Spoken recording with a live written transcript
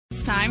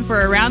It's time for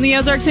Around the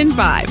Ozarks in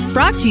 5,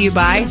 brought to you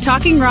by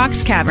Talking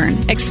Rocks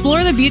Cavern.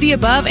 Explore the beauty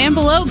above and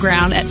below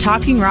ground at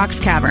Talking Rocks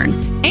Cavern.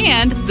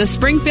 And the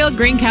Springfield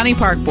Greene County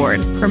Park Board,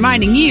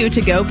 reminding you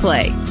to go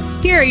play.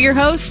 Here are your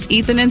hosts,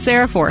 Ethan and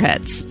Sarah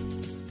Foreheads.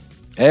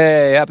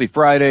 Hey, happy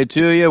Friday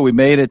to you. We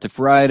made it to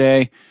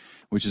Friday,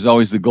 which is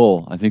always the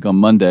goal. I think on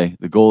Monday,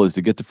 the goal is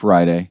to get to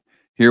Friday.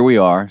 Here we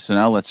are. So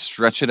now let's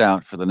stretch it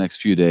out for the next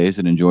few days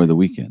and enjoy the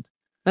weekend.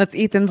 That's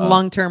Ethan's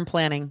long-term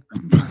planning.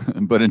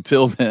 But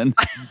until then.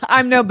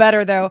 I'm no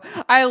better, though.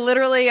 I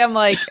literally am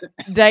like,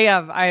 day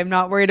of. I am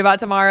not worried about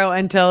tomorrow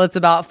until it's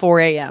about 4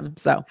 a.m.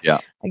 So yeah,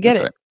 I get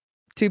it. Right.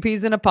 2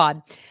 peas in a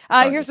pod.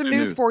 Here's some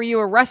news for you.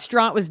 A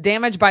restaurant was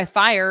damaged by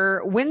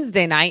fire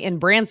Wednesday night in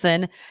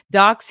Branson.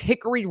 Doc's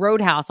Hickory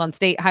Roadhouse on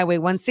State Highway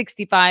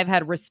 165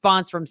 had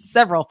response from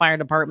several fire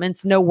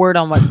departments. No word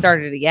on what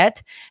started it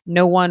yet.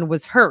 No one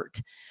was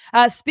hurt.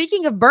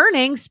 Speaking of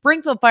burning,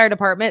 Springfield Fire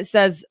Department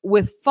says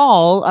with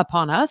fall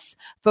upon us,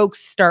 folks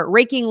start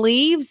raking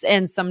leaves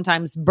and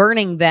sometimes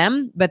burning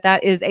them, but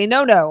that is a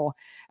no-no.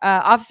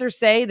 Officers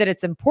say that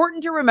it's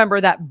important to remember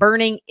that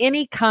burning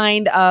any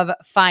kind of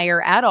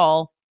fire at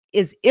all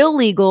is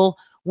illegal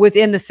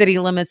within the city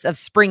limits of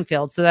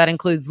Springfield. So that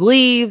includes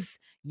leaves,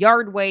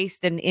 yard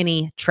waste, and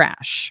any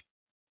trash.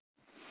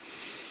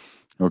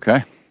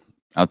 Okay.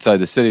 Outside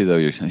the city, though,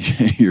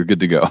 you're good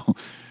to go.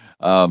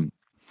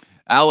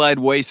 Allied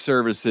Waste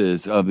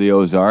Services of the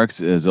Ozarks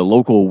is a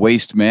local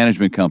waste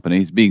management company.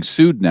 It's being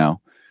sued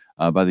now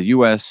by the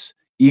U.S.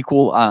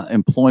 Equal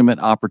Employment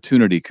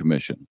Opportunity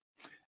Commission.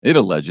 It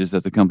alleges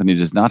that the company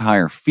does not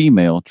hire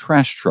female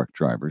trash truck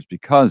drivers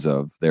because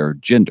of their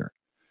gender.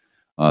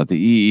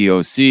 The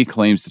EEOC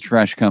claims the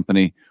trash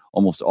company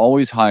almost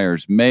always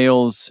hires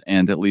males,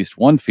 and at least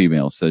one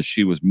female says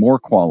she was more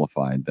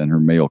qualified than her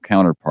male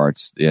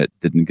counterparts yet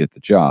didn't get the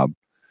job.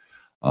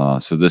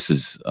 So this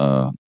is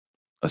a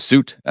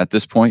suit at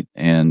this point,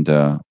 and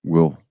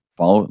we'll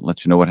follow it and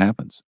let you know what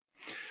happens.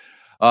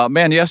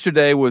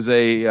 Yesterday was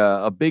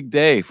a big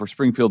day for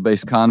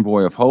Springfield-based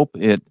Convoy of Hope.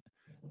 It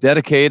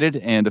dedicated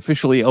and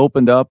officially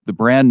opened up the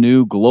brand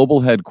new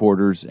global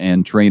headquarters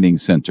and training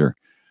center,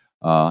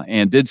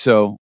 and did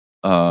so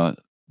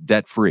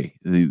debt-free.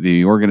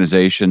 The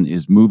organization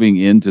is moving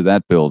into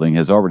that building,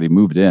 has already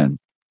moved in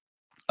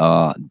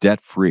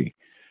debt-free,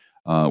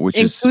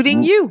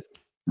 including you.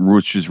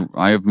 Which is,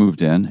 I have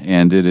moved in,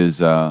 and it is,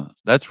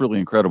 that's really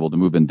incredible to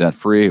move in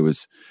debt-free. It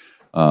was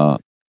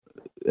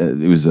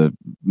a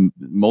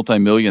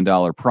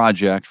multi-million-dollar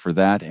project for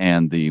that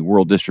and the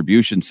World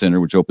Distribution Center,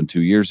 which opened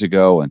 2 years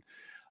ago. And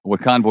what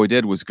Convoy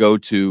did was go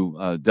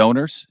to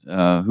donors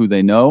who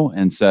they know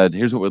and said,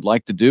 here's what we'd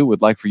like to do.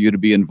 We'd like for you to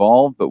be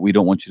involved, but we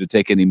don't want you to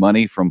take any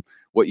money from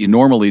what you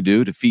normally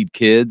do to feed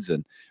kids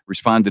and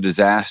respond to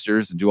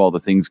disasters and do all the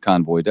things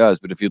Convoy does.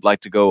 But if you'd like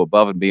to go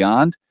above and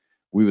beyond,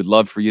 we would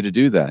love for you to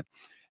do that.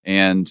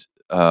 And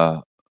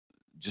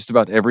just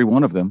about every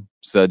one of them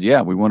said,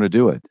 yeah, we want to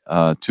do it,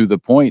 to the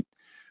point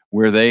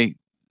where they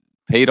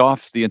paid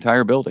off the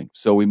entire building.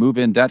 So we move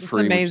in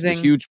debt-free, which is a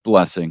huge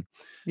blessing.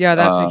 Yeah,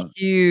 that's a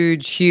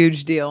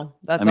huge deal.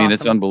 That's awesome.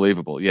 It's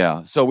unbelievable.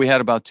 Yeah. So we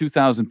had about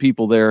 2,000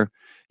 people there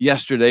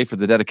yesterday for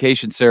the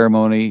dedication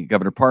ceremony.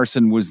 Governor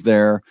Parson was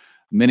there,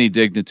 many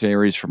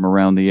dignitaries from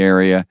around the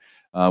area.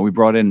 We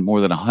brought in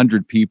more than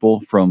 100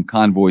 people from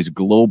Convoy's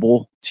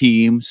global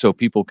team. So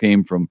people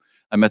came from,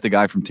 I met the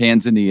guy from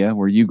Tanzania,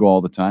 where you go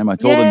all the time. I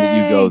told him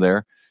that you go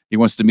there. He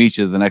wants to meet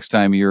you the next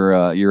time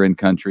you're in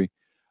country.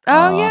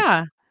 Oh,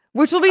 yeah.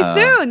 Which will be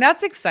soon.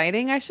 That's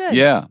exciting. I should.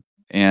 Yeah.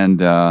 And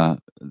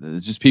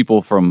just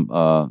people from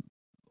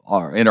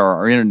our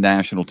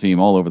international team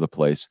all over the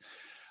place.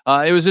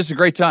 It was just a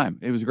great time.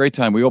 It was a great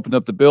time. We opened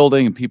up the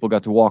building and people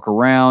got to walk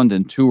around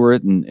and tour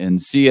it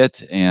and see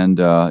it. And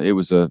it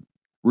was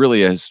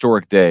really a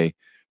historic day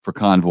for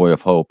Convoy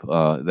of Hope,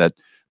 that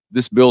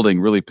this building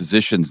really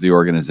positions the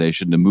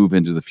organization to move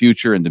into the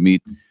future and to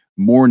meet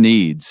more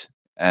needs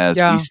as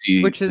we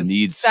see, which is the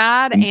needs.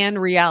 Sad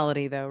and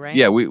reality, though, right?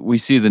 Yeah, we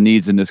see the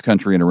needs in this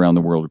country and around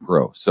the world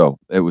grow. So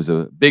it was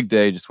a big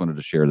day. Just wanted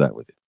to share that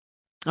with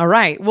you. All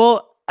right.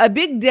 Well, a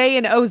big day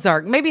in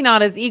Ozark, maybe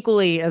not as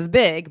equally as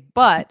big,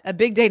 but a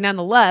big day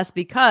nonetheless,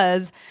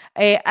 because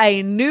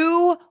a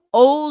new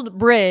old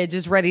bridge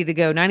is ready to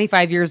go,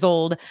 95 years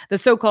old. The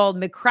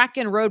so-called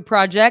McCracken Road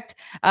project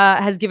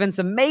has given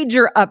some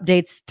major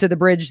updates to the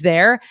bridge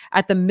there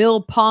at the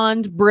Mill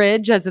Pond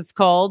Bridge, as it's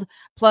called,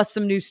 plus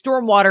some new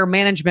stormwater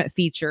management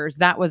features.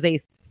 That was a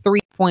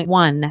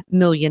 $3.1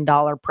 million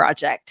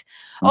project.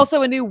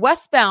 Also, a new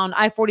westbound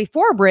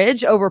I-44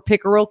 bridge over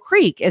Pickerel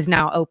Creek is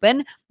now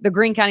open. The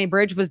Greene County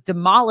Bridge was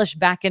demolished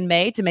back in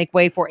May to make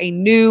way for a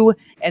new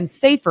and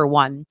safer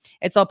one.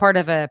 It's all part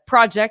of a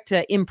project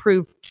to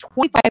improve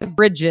 25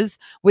 bridges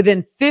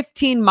within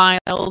 15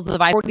 miles of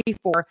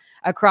I-44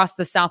 across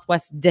the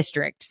Southwest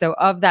District. So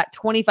of that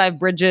 25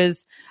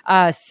 bridges,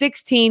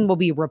 16 will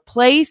be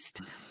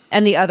replaced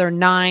and the other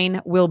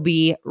 9 will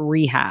be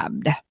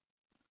rehabbed.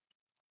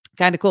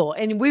 Kind of cool.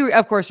 And we,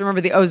 of course,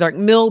 remember the Ozark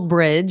Mill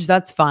Bridge.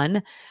 That's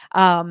fun.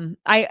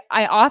 I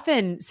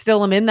often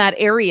still am in that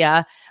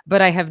area,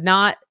 but I have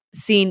not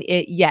seen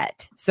it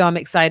yet. So I'm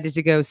excited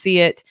to go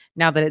see it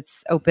now that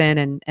it's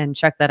open and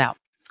check that out.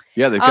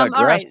 Yeah, they've got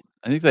All grass. right.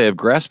 I think they have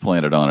grass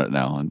planted on it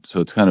now, and so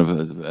it's kind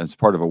of as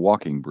part of a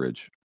walking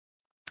bridge.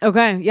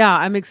 Okay. Yeah,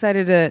 I'm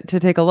excited to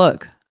take a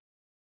look.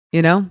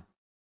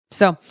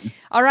 So,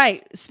 all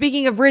right.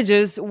 Speaking of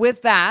bridges,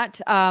 with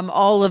that,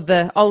 all of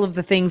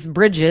the things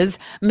bridges,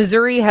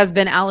 Missouri has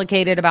been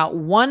allocated about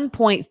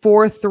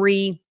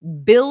 $1.43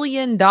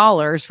 billion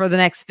for the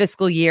next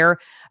fiscal year.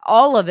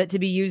 All of it to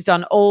be used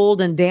on old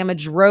and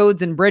damaged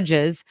roads and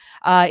bridges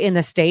in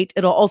the state.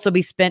 It'll also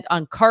be spent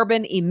on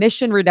carbon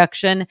emission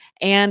reduction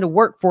and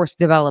workforce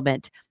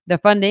development. The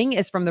funding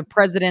is from the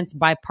president's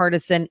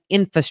bipartisan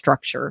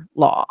infrastructure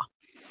law.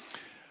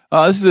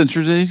 This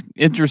is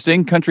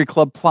interesting. Country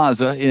Club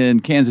Plaza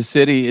in Kansas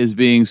City is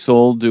being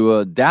sold to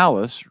a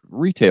Dallas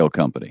retail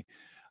company.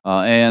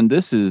 And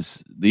this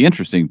is the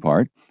interesting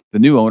part. The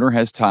new owner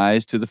has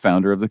ties to the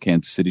founder of the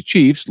Kansas City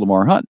Chiefs,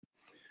 Lamar Hunt.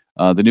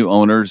 The new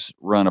owners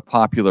run a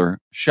popular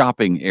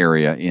shopping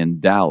area in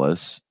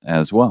Dallas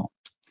as well.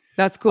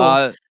 That's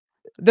cool.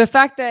 The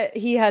fact that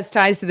he has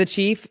ties to the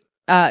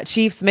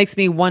Chiefs makes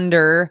me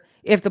wonder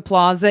if the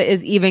Plaza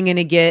is even going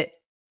to get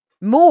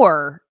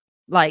more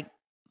like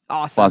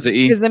awesome. Plaza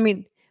E. Because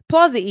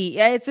Plaza E,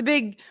 yeah, it's a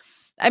big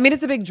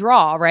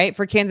draw, right?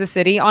 For Kansas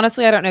City.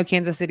 Honestly, I don't know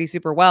Kansas City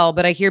super well,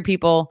 but I hear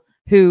people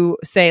who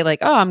say like,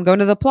 oh, I'm going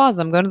to the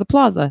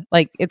Plaza.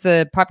 Like it's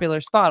a popular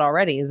spot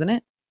already, isn't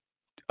it?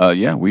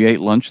 Yeah, we ate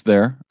lunch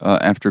there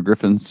after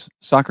Griffin's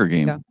soccer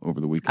game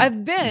over the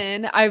weekend.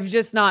 I've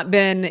just not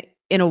been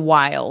in a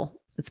while.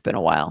 It's been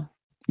a while.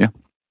 Yeah.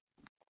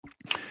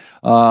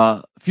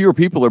 Fewer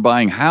people are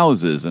buying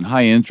houses, and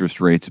high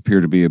interest rates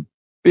appear to be a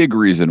big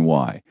reason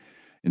why.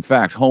 In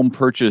fact, home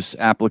purchase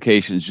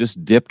applications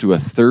just dipped to a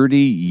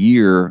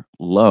 30-year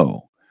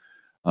low.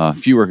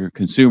 Fewer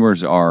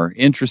consumers are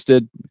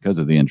interested because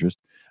of the interest.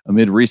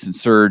 Amid recent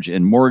surge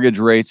in mortgage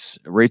rates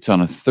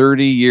on a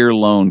 30-year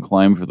loan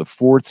climbed for the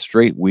fourth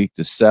straight week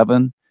to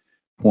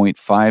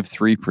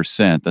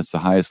 7.53%. That's the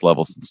highest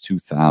level since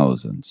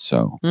 2000.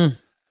 So it's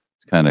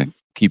kind of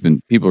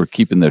people are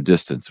keeping their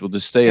distance. We'll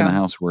just stay in the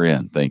house we're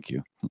in. Thank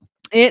you.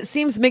 It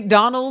seems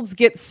McDonald's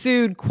gets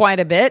sued quite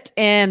a bit,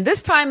 and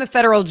this time a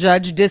federal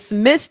judge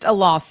dismissed a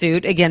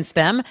lawsuit against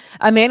them.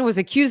 A man was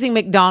accusing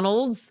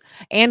McDonald's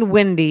and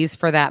Wendy's,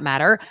 for that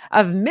matter,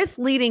 of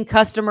misleading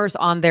customers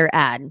on their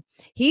ad.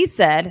 He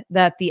said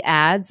that the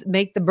ads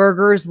make the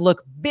burgers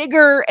look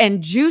bigger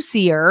and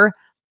juicier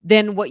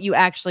than what you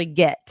actually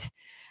get.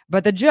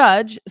 But the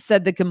judge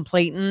said the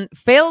complainant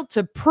failed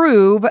to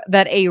prove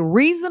that a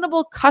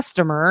reasonable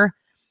customer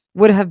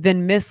would have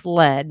been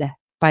misled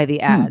by the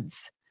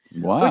ads.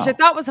 Wow. Which I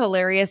thought was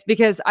hilarious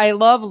because I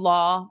love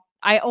law.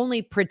 I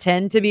only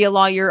pretend to be a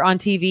lawyer on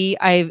TV.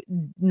 I'm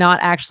not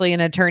actually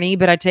an attorney,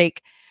 but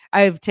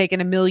I've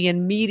taken a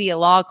million media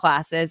law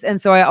classes.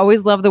 And so I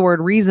always love the word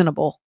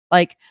reasonable,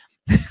 like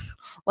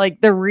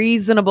the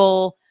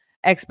reasonable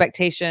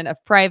expectation of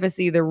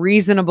privacy, the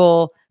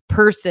reasonable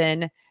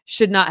person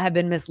should not have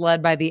been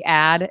misled by the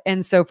ad.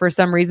 And so for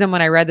some reason,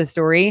 when I read the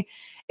story,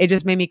 it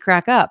just made me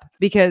crack up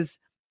because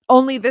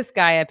only this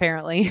guy,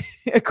 apparently,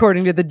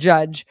 according to the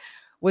judge,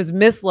 was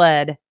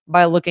misled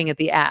by looking at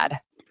the ad.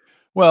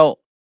 Well,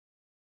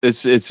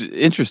 it's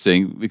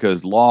interesting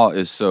because law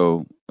is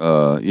so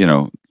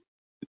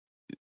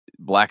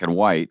black and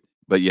white,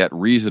 but yet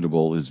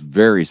reasonable is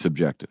very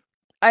subjective.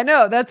 I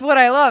know. That's what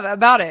I love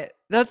about it.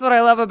 That's what I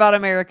love about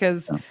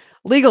America's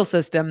legal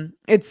system.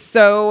 It's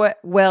so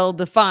well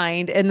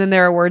defined, and then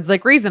there are words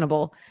like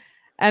reasonable.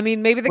 I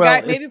mean, maybe if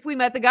we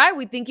met the guy,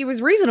 we'd think he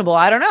was reasonable.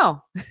 I don't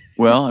know.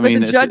 Well, but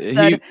the judge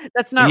said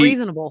that's not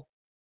reasonable.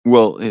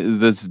 Well,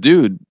 this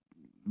dude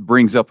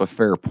brings up a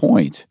fair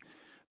point,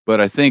 but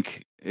I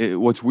think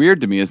what's weird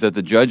to me is that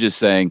the judge is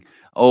saying,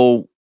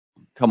 oh,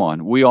 come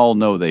on, we all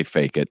know they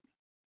fake it.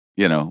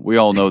 We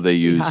all know they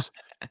use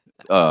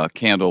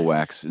candle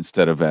wax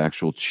instead of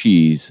actual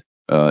cheese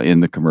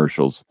in the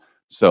commercials.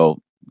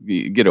 So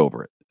get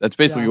over it. That's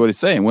basically what he's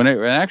saying. When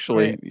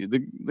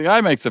the guy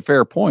makes a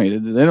fair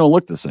point, they don't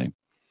look the same.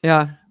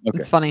 Yeah, okay.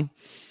 It's funny.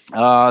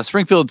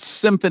 Springfield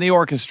Symphony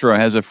Orchestra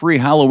has a free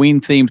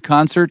Halloween-themed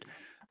concert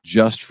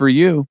just for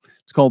you.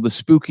 It's called the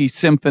Spooky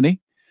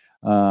Symphony.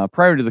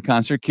 Prior to the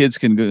concert, kids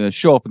can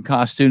show up in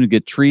costume and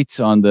get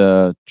treats on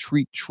the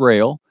treat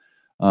trail.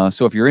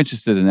 So if you're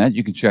interested in that,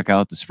 you can check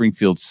out the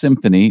Springfield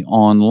Symphony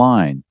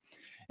online.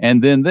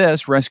 And then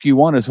Rescue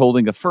One is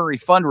holding a furry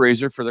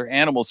fundraiser for their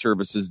animal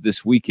services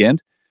this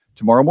weekend,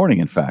 tomorrow morning,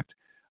 in fact.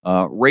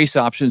 Race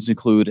options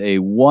include a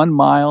 1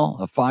 mile,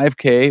 a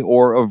 5K,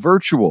 or a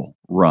virtual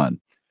run.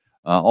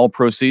 All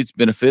proceeds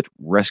benefit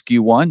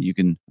Rescue One. You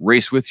can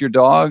race with your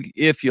dog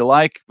if you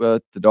like,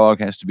 but the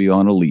dog has to be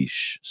on a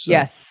leash. So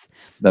yes.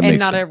 And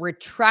not a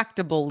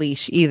retractable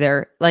leash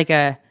either, like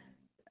a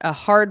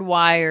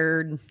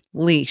hardwired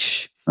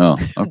leash. Oh,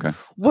 okay.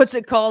 What's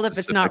it called if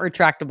it's not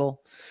retractable?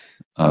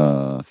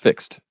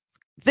 Fixed.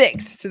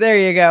 Fixed. There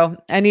you go.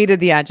 I needed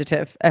the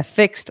adjective, a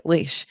fixed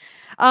leash.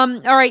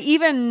 All right.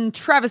 Even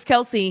Travis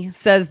Kelce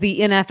says the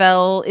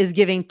NFL is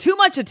giving too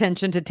much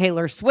attention to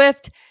Taylor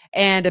Swift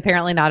and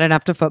apparently not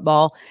enough to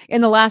football.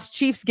 In the last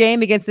Chiefs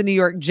game against the New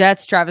York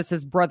Jets,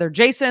 Travis's brother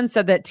Jason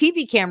said that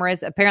TV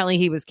cameras, apparently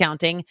he was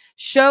counting,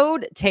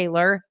 showed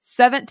Taylor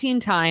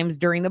 17 times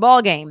during the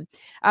ball game.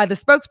 The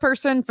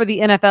spokesperson for the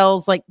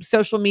NFL's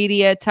social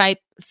media type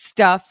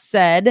stuff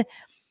said,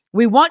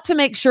 "We want to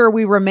make sure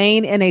we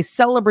remain in a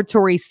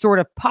celebratory sort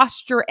of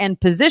posture and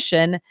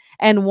position,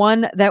 and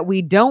one that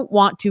we don't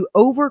want to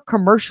over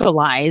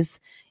commercialize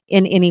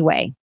in any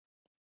way."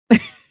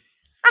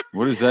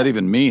 What does that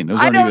even mean?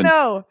 I don't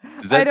know.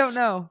 I don't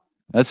know.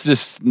 That's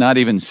just not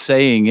even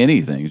saying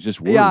anything. It's just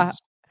words. Yeah.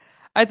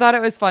 I thought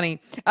it was funny.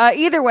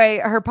 Either way,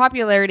 her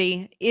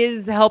popularity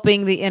is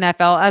helping the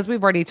NFL. As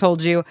we've already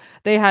told you,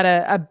 they had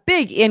a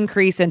big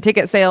increase in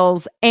ticket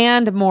sales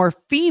and more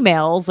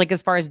females,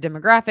 as far as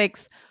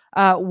demographics,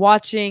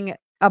 watching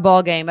a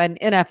ball game, an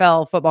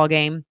NFL football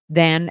game,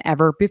 than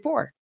ever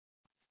before.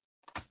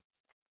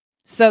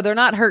 So they're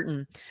not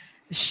hurting.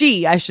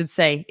 She, I should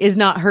say, is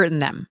not hurting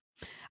them.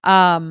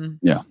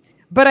 Yeah.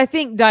 But I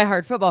think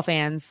diehard football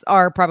fans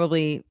are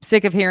probably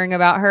sick of hearing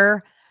about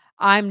her.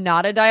 I'm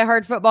not a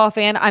diehard football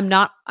fan.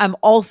 I'm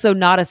also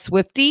not a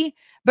Swiftie,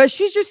 but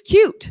she's just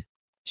cute.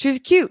 She's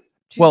cute.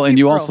 Well, and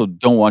you also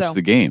don't watch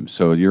the game,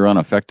 so you're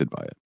unaffected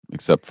by it,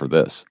 except for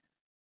this.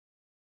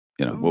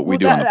 What we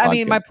do on the podcast. I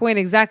mean, my point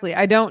exactly.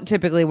 I don't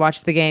typically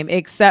watch the game,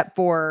 except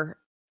for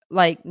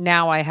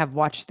now I have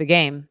watched the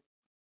game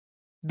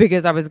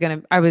because I was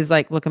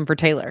looking for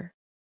Taylor.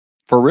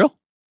 For real?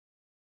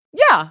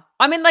 Yeah.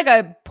 I mean,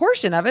 a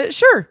portion of it.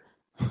 Sure.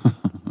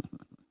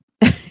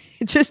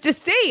 Just to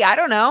see. I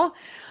don't know.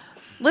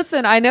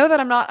 Listen, I know that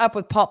I'm not up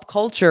with pop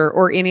culture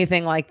or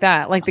anything like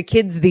that, like the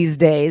kids these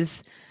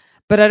days,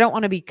 but I don't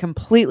want to be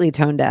completely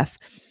tone deaf.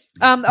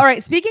 All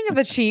right. Speaking of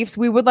the Chiefs,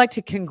 we would like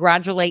to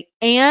congratulate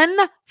Anne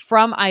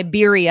from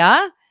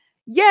Iberia.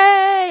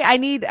 Yay. I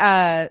need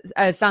a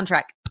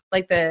soundtrack,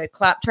 like the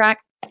clap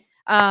track.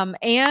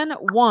 Anne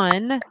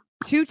won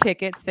 2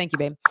 tickets. Thank you,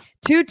 babe.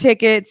 2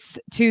 tickets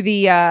to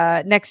the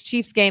next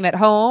Chiefs game at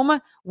home,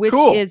 which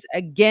is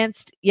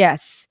against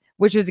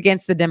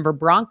the Denver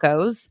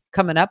Broncos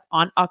coming up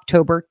on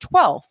October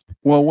 12th.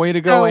 Well, way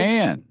to go,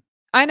 Anne.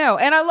 I know.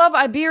 And I love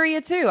Iberia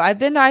too. I've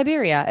been to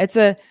Iberia. It's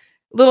a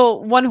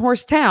little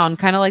one-horse town,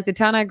 kind of like the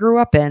town I grew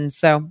up in.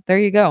 So there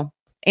you go.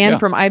 Anne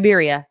from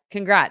Iberia.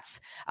 Congrats.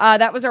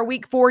 That was our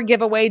week 4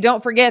 giveaway.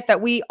 Don't forget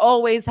that we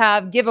always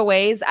have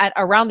giveaways at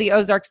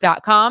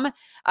aroundtheozarks.com.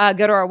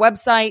 Go to our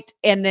website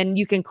and then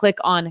you can click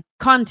on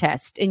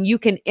contest and you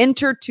can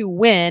enter to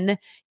win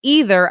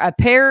either a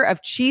pair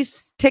of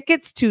Chiefs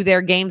tickets to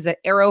their games at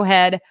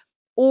Arrowhead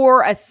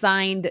or a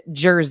signed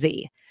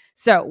jersey.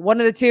 So one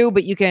of the two,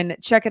 but you can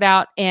check it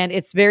out and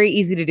it's very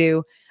easy to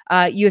do.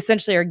 You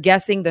essentially are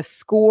guessing the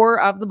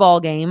score of the ball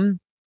game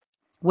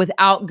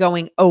without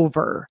going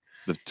over.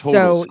 The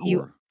total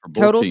score.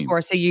 Total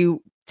score. So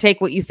you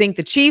take what you think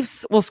the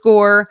Chiefs will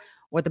score,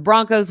 what the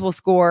Broncos will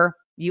score,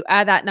 you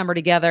add that number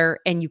together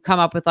and you come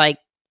up with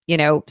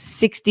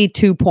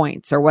 62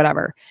 points or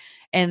whatever.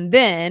 And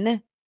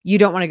then you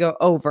don't want to go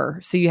over.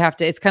 So you have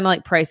to, it's kind of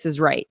like Price is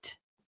Right.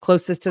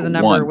 Closest to the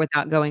number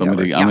without going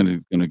over.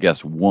 I'm going to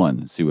guess 1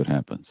 and see what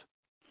happens.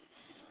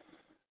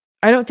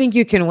 I don't think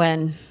you can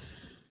win.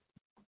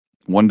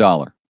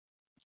 $1.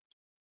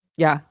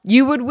 Yeah.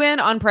 You would win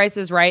on Price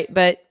is Right,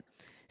 but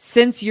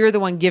since you're the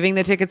one giving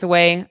the tickets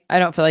away, I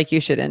don't feel like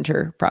you should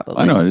enter, probably.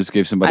 I know. I just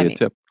gave somebody a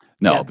tip.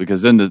 No,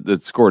 because then the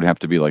score would have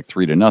to be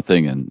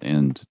 3-0,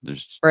 and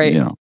there's right.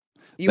 You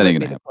wouldn't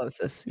be the happen.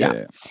 Closest.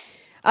 Yeah.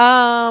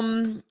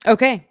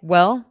 Okay.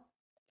 Well,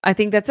 I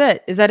think that's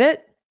it. Is that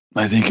it?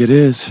 I think it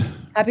is.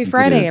 Happy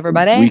Friday,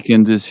 everybody. The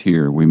weekend is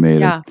here. We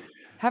made it.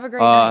 Have a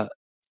great night.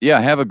 Yeah,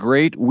 have a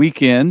great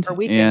weekend.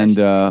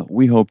 And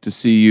we hope to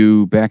see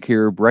you back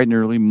here bright and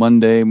early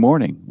Monday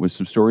morning with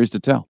some stories to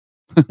tell.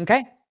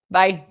 Okay.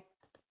 Bye.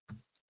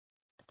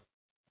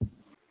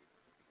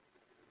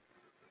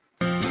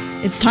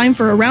 It's time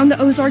for Around the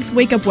Ozarks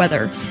Wake Up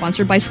Weather,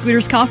 sponsored by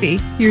Scooters Coffee.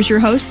 Here's your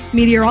host,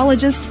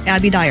 meteorologist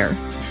Abby Dyer.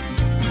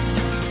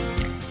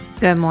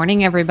 Good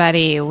morning,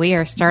 everybody. We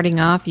are starting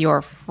off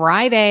your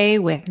Friday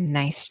with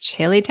nice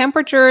chilly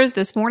temperatures.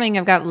 This morning,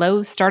 I've got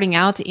lows starting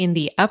out in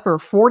the upper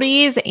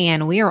 40s,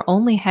 and we are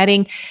only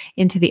heading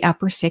into the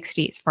upper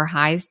 60s for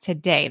highs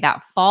today.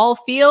 That fall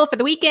feel for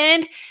the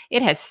weekend,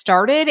 it has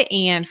started.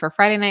 And for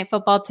Friday night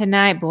football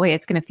tonight, boy,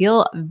 it's going to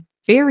feel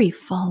very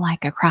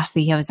fall-like across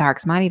the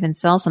Ozarks. Might even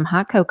sell some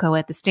hot cocoa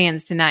at the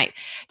stands tonight.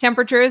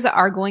 Temperatures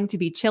are going to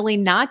be chilly,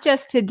 not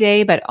just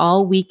today, but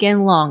all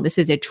weekend long. This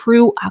is a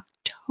true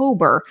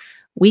October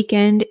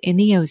weekend in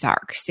the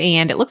Ozarks.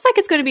 And it looks like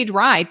it's going to be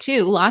dry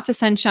too. Lots of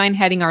sunshine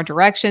heading our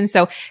direction.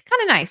 So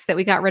kind of nice that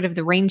we got rid of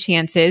the rain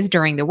chances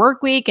during the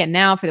work week. And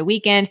now for the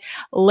weekend,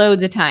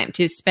 loads of time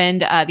to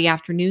spend the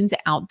afternoons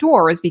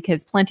outdoors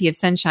because plenty of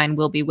sunshine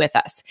will be with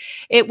us.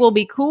 It will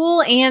be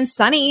cool and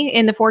sunny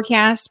in the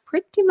forecast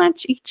pretty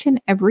much each and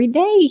every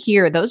day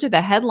here. Those are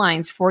the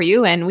headlines for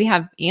you. And we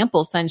have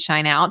ample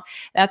sunshine out.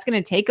 That's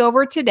going to take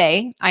over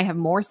today. I have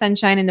more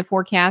sunshine in the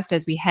forecast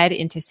as we head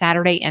into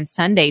Saturday and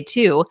Sunday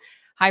too.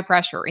 High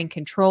pressure in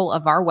control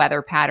of our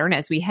weather pattern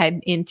as we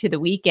head into the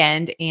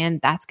weekend,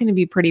 and that's going to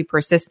be pretty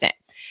persistent.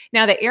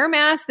 Now, the air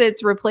mass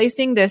that's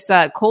replacing this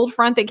cold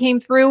front that came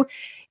through,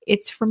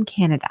 it's from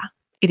Canada.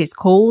 It is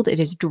cold,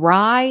 it is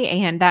dry,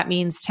 and that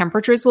means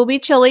temperatures will be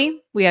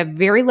chilly. We have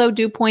very low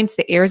dew points.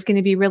 The air is going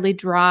to be really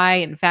dry.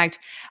 In fact,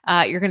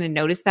 you're going to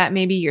notice that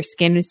maybe your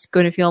skin is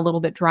going to feel a little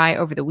bit dry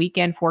over the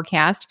weekend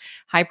forecast.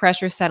 High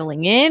pressure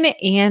settling in,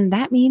 and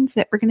that means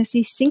that we're going to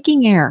see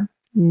sinking air.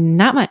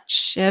 Not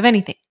much of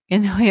anything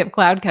in the way of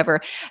cloud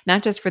cover,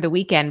 not just for the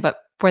weekend,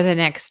 but for the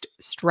next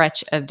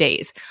stretch of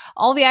days.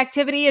 All the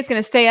activity is going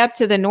to stay up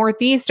to the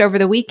northeast over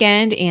the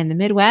weekend, and the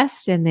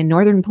Midwest and the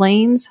northern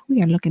plains,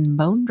 we are looking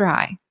bone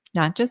dry,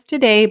 not just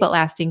today, but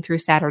lasting through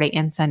Saturday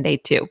and Sunday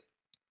too.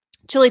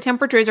 Chilly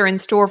temperatures are in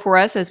store for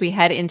us as we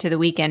head into the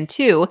weekend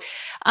too.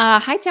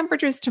 High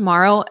temperatures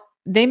tomorrow,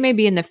 they may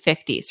be in the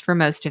 50s for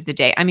most of the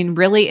day. I mean,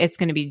 really, it's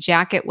going to be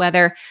jacket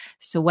weather,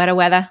 sweater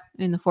weather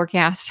in the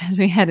forecast as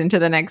we head into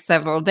the next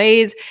several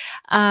days.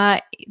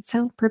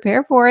 So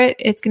prepare for it.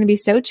 It's going to be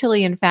so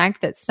chilly, in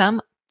fact, that some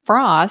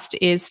frost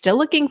is still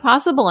looking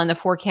possible in the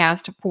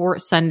forecast for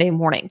Sunday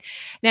morning.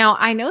 Now,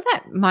 I know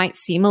that might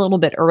seem a little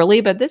bit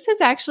early, but this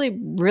is actually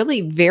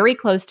really very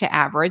close to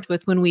average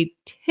with when we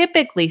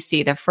typically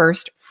see the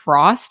first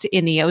frost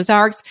in the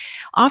Ozarks.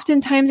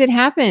 Oftentimes it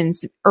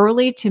happens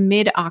early to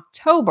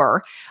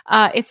mid-October.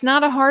 It's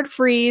not a hard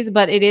freeze,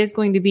 but it is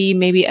going to be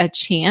maybe a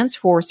chance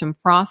for some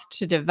frost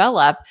to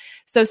develop.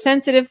 So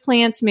sensitive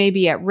plants may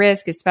be at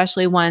risk,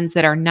 especially ones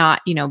that are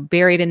not,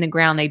 buried in the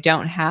ground. They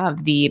don't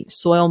have the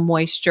soil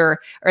moisture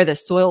or the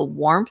soil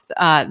warmth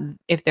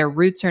if their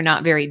roots are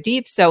not very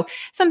deep. So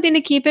something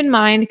to keep in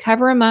mind,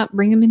 cover them up,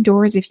 bring them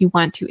indoors if you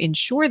want to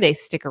ensure they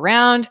stick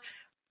around,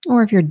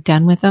 or if you're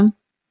done with them.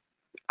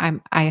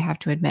 I have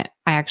to admit,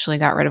 I actually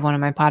got rid of one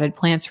of my potted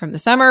plants from the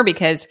summer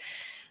because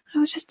I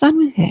was just done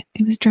with it.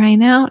 It was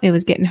drying out. It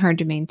was getting hard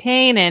to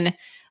maintain, and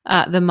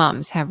the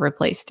mums have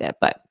replaced it.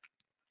 But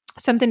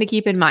something to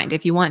keep in mind.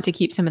 If you want to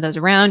keep some of those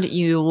around,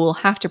 you will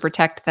have to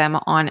protect them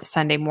on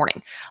Sunday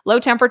morning. Low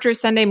temperatures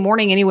Sunday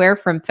morning, anywhere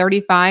from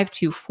 35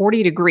 to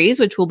 40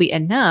 degrees, which will be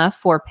enough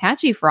for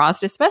patchy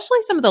frost,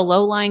 especially some of the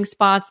low-lying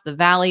spots, the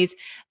valleys.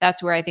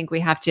 That's where I think we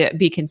have to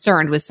be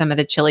concerned with some of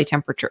the chilly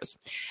temperatures.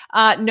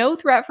 No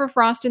threat for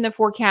frost in the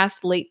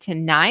forecast late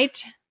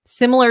tonight.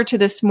 Similar to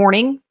this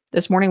morning.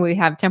 This morning, we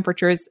have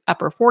temperatures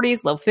upper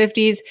 40s, low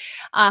 50s.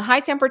 High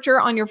temperature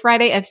on your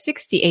Friday of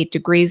 68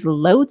 degrees,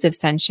 loads of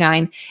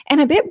sunshine,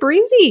 and a bit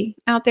breezy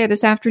out there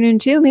this afternoon,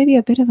 too. Maybe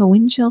a bit of a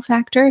wind chill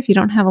factor if you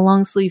don't have a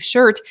long sleeve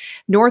shirt.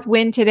 North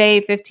wind today,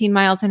 15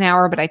 miles an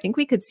hour, but I think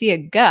we could see a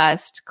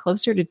gust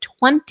closer to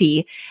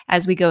 20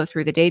 as we go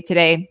through the day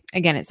today.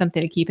 Again, it's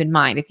something to keep in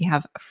mind if you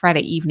have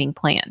Friday evening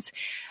plans.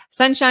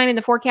 Sunshine in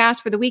the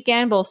forecast for the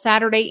weekend, both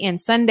Saturday and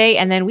Sunday.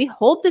 And then we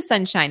hold the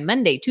sunshine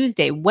Monday,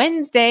 Tuesday,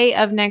 Wednesday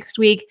of next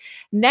week.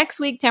 Next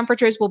week,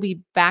 temperatures will be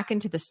back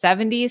into the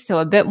 70s, so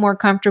a bit more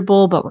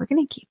comfortable, but we're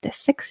going to keep the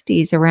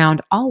 60s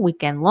around all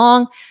weekend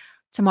long.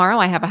 Tomorrow,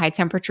 I have a high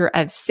temperature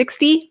of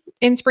 60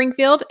 in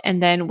Springfield,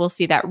 and then we'll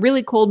see that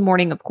really cold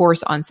morning, of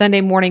course, on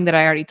Sunday morning that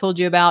I already told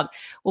you about.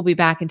 We'll be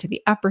back into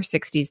the upper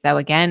 60s, though,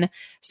 again,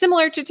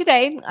 similar to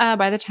today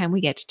by the time we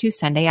get to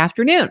Sunday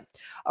afternoon.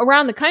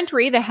 Around the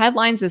country, the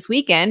headlines this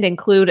weekend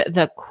include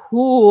the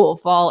cool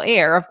fall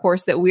air, of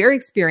course, that we're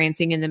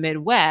experiencing in the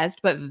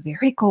Midwest, but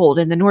very cold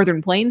in the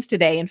northern plains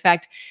today. In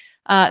fact,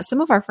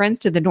 some of our friends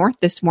to the north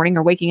this morning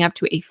are waking up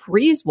to a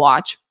freeze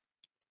watch.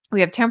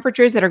 We have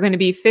temperatures that are going to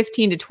be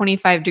 15 to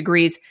 25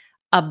 degrees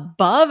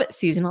above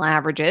seasonal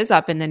averages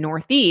up in the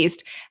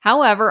Northeast.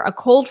 However, a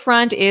cold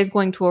front is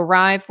going to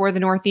arrive for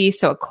the Northeast.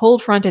 So a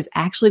cold front is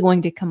actually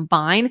going to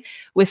combine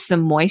with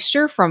some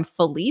moisture from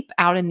Philippe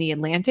out in the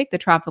Atlantic, the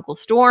tropical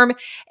storm.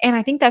 And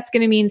I think that's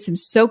going to mean some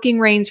soaking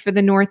rains for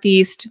the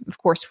Northeast. Of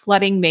course,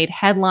 flooding made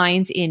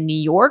headlines in New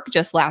York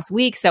just last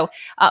week. So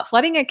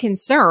flooding a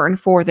concern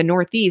for the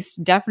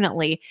Northeast,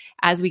 definitely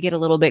as we get a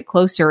little bit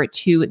closer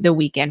to the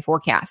weekend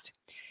forecast.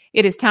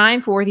 It is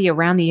time for the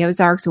Around the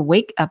Ozarks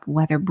Wake Up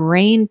Weather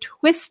Brain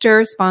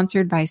Twister,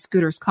 sponsored by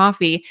Scooters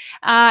Coffee.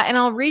 And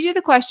I'll read you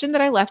the question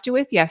that I left you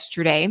with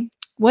yesterday.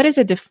 What is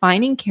a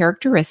defining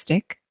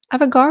characteristic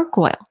of a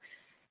gargoyle?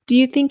 Do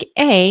you think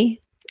A,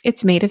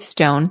 it's made of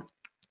stone,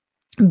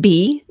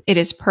 B, it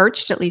is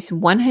perched at least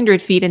 100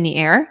 feet in the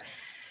air,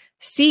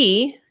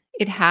 C,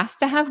 it has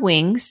to have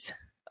wings,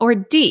 or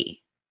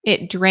D,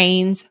 it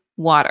drains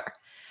water?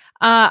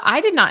 I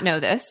did not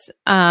know this.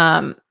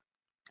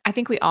 I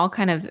think we all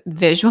kind of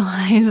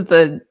visualize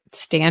the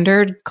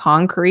standard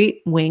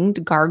concrete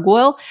winged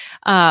gargoyle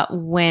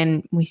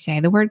when we say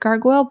the word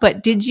gargoyle.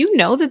 But did you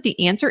know that the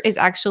answer is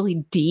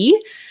actually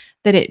D,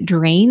 that it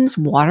drains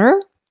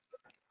water?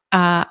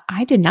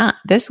 I did not.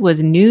 This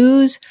was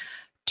news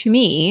to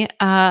me.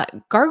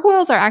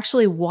 Gargoyles are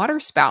actually water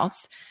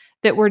spouts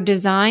that were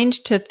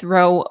designed to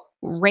throw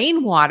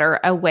rainwater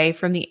away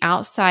from the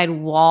outside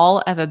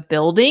wall of a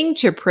building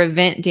to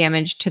prevent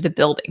damage to the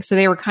building. So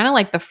they were kind of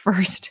like the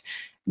first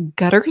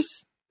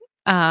gutters.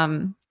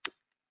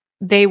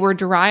 They were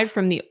derived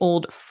from the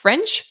old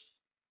French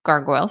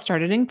gargoyle,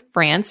 started in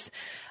France.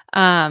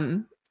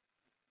 And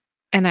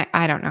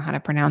I don't know how to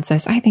pronounce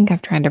this. I think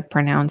I've tried to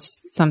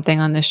pronounce something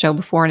on this show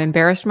before and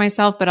embarrassed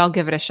myself, but I'll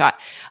give it a shot.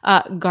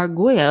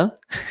 Gargoyle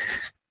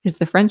is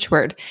the French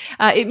word.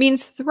 It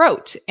means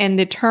throat, and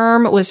the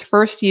term was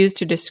first used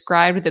to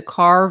describe the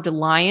carved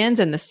lions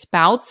and the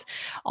spouts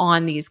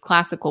on these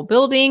classical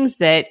buildings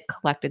that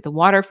collected the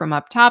water from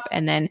up top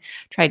and then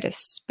tried to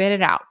spit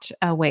it out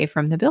away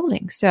from the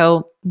building.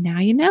 So now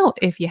you know,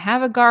 if you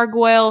have a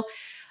gargoyle,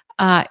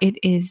 it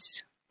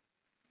is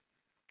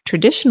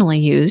traditionally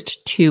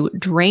used to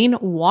drain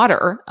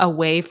water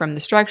away from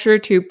the structure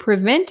to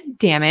prevent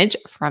damage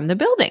from the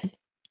building.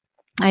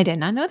 I did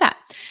not know that.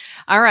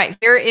 All right,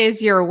 here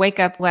is your wake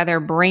up weather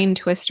brain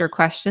twister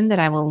question that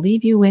I will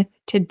leave you with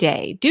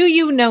today. Do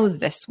you know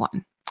this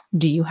one?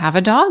 Do you have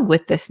a dog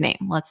with this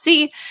name? Let's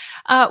see.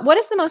 What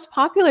is the most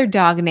popular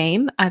dog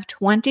name of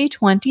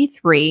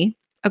 2023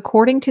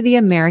 according to the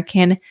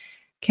American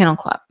Kennel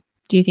Club?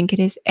 Do you think it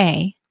is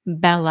A,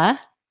 Bella,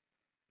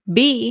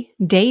 B,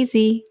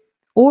 Daisy,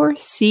 or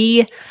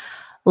C,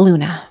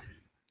 Luna?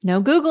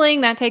 No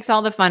Googling, that takes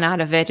all the fun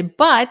out of it,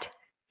 but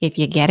if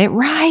you get it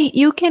right,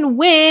 you can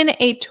win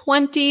a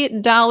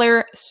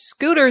 $20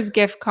 Scooters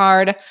gift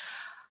card.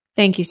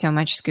 Thank you so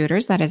much,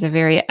 Scooters. That is a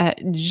very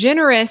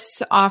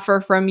generous offer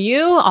from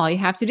you. All you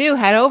have to do,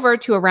 head over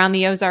to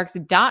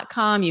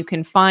aroundtheozarks.com. You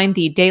can find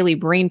the daily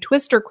brain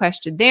twister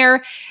question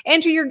there.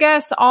 Enter your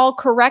guess. All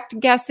correct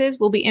guesses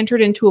will be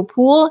entered into a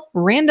pool.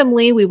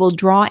 Randomly, we will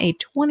draw a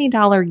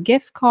 $20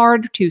 gift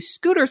card to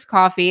Scooters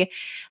Coffee.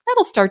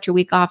 That'll start your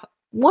week off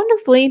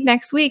wonderfully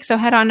next week. So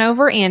head on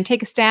over and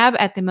take a stab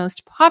at the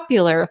most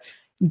popular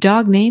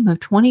dog name of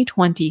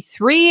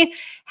 2023.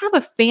 Have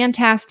a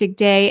fantastic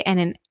day and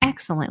an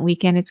excellent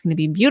weekend. It's going to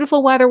be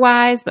beautiful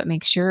weather-wise, but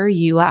make sure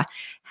you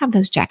have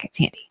those jackets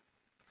handy.